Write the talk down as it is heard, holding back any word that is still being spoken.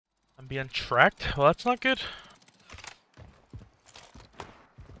I'm being tracked? Well, that's not good.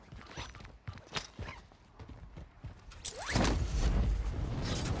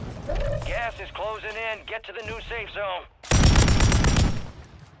 Gas is closing in. Get to the new safe zone.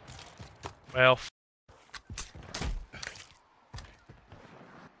 Well,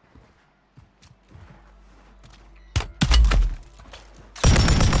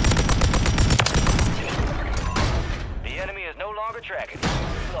 The enemy is no longer tracking.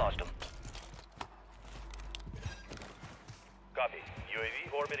 We lost him. Copy.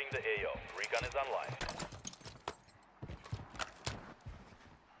 UAV orbiting the AO. Recon is online.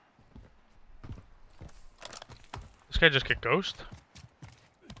 this guy just get ghost.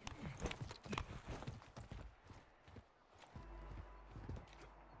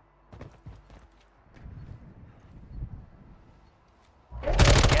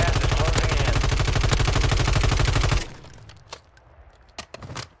 Gas is closing in.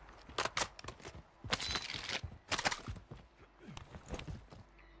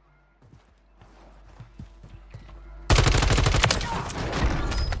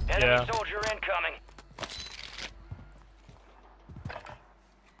 Enemy Yeah. soldier incoming.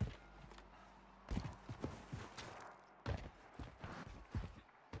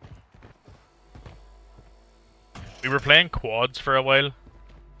 We were playing quads for a while. I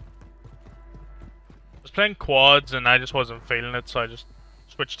was playing quads and I just wasn't feeling it, so I just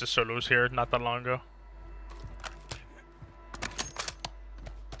switched to solos here not that long ago.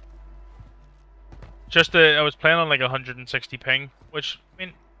 Just I was playing on like 160 ping, which, I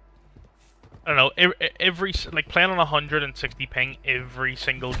mean, I don't know, every like playing on 160 ping every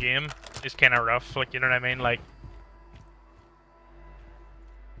single game is kind of rough, like, you know what I mean? Like,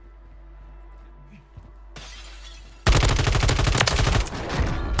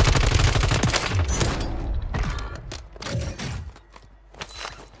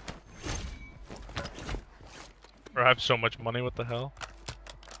 bro, I have so much money, what the hell?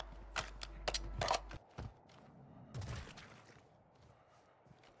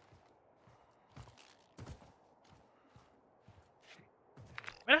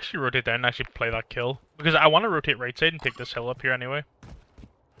 I actually rotate down and actually play that kill. Because I want to rotate right side and take this hill up here anyway.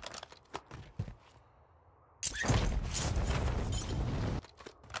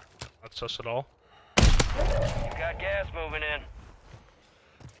 Not sus at all. You got gas moving in.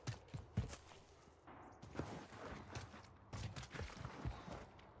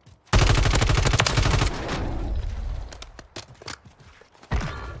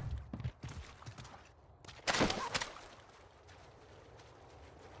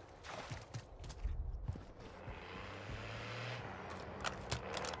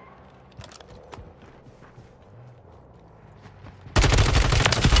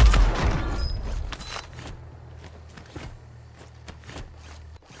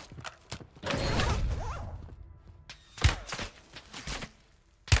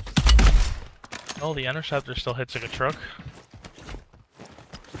 Oh, the interceptor still hits like a truck.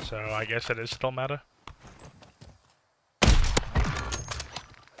 So I guess it is still meta. This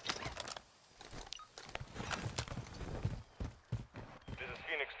is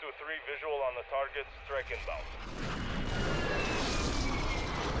Phoenix 2-3. Visual on the target. Strike inbound.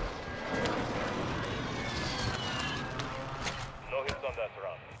 No hits on that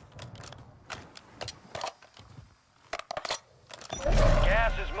round.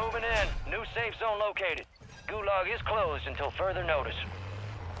 Gas is moving in. New safe zone located. Gulag is closed until further notice.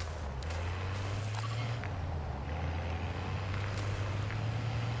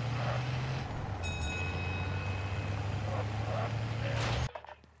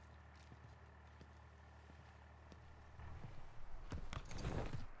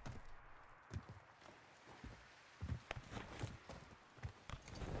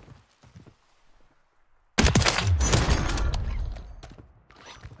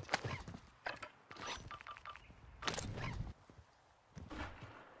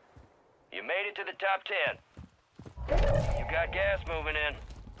 You made it to the top 10. You got gas moving in.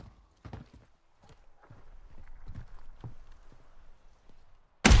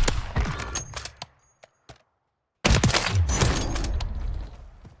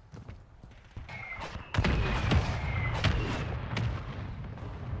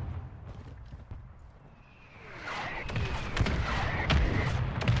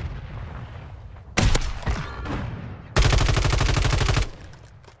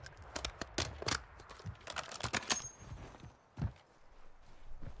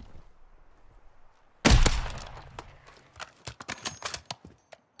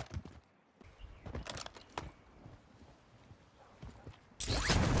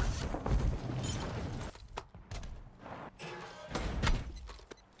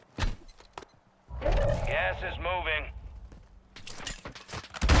 is moving.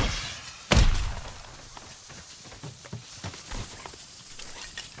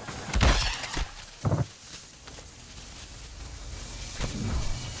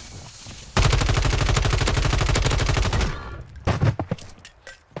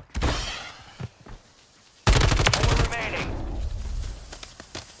 Four remaining.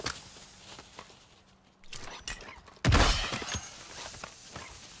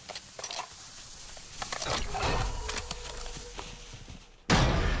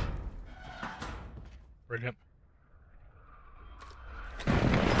 Brilliant.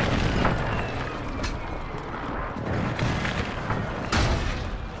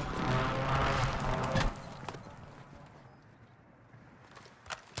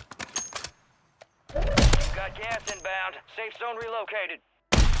 Got gas inbound. Safe zone relocated.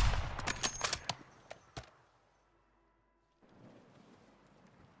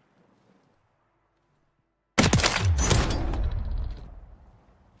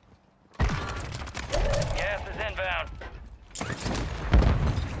 Gas is inbound.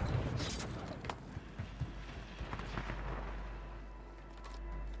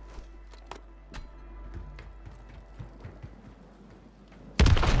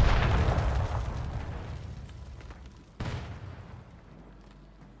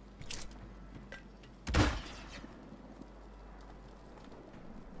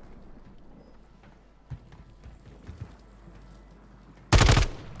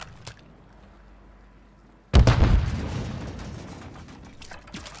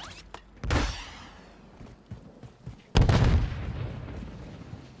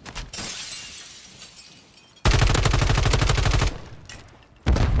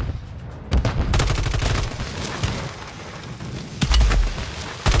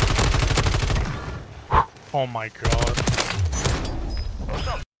 Oh my god.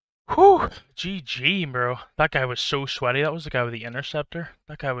 Whew! GG, bro. That guy was so sweaty. That was the guy with the interceptor.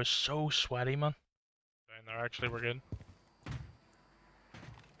 That guy was so sweaty, man. And there, actually, we're good.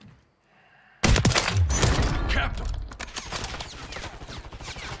 Captain!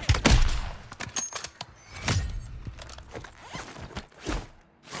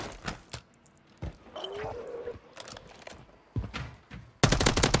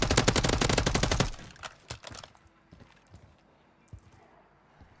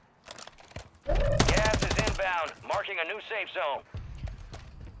 Gas is inbound. Marking a new safe zone.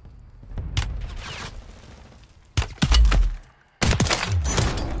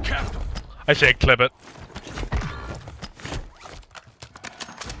 Captain! I say clip it.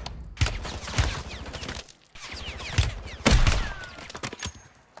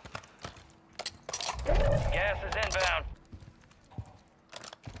 Gas is inbound.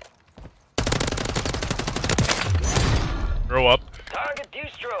 Grow up. Target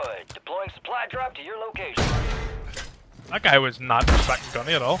destroyed. Deploying supply drop to your location. That guy was not respecting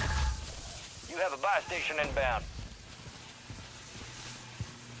Gunny at all. You have a buy station inbound.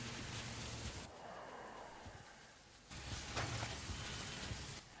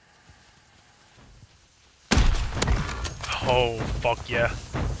 Oh, fuck yeah.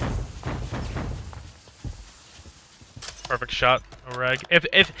 Perfect shot, Oreg.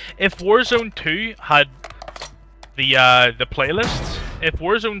 If Warzone 2 had the playlists, if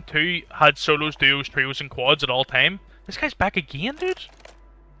Warzone 2 had solos, duos, trios, and quads at all time, this guy's back again, dude.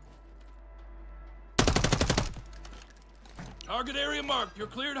 Target area marked. You're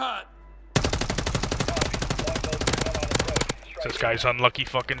cleared hot. This guy's unlucky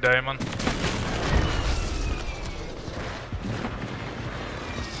fucking day, man.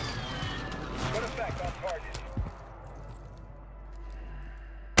 Good effect on target.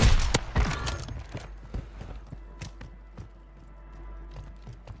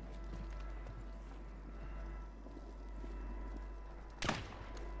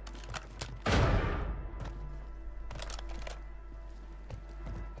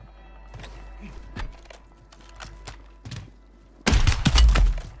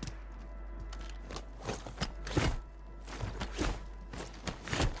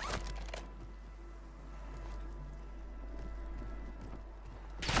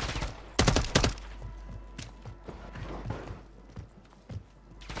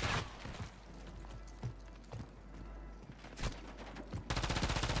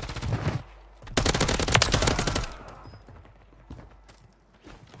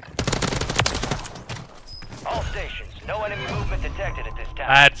 All stations, no enemy movement detected at this time.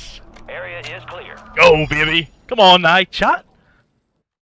 That's Area is clear. go, baby. Come on now, chat.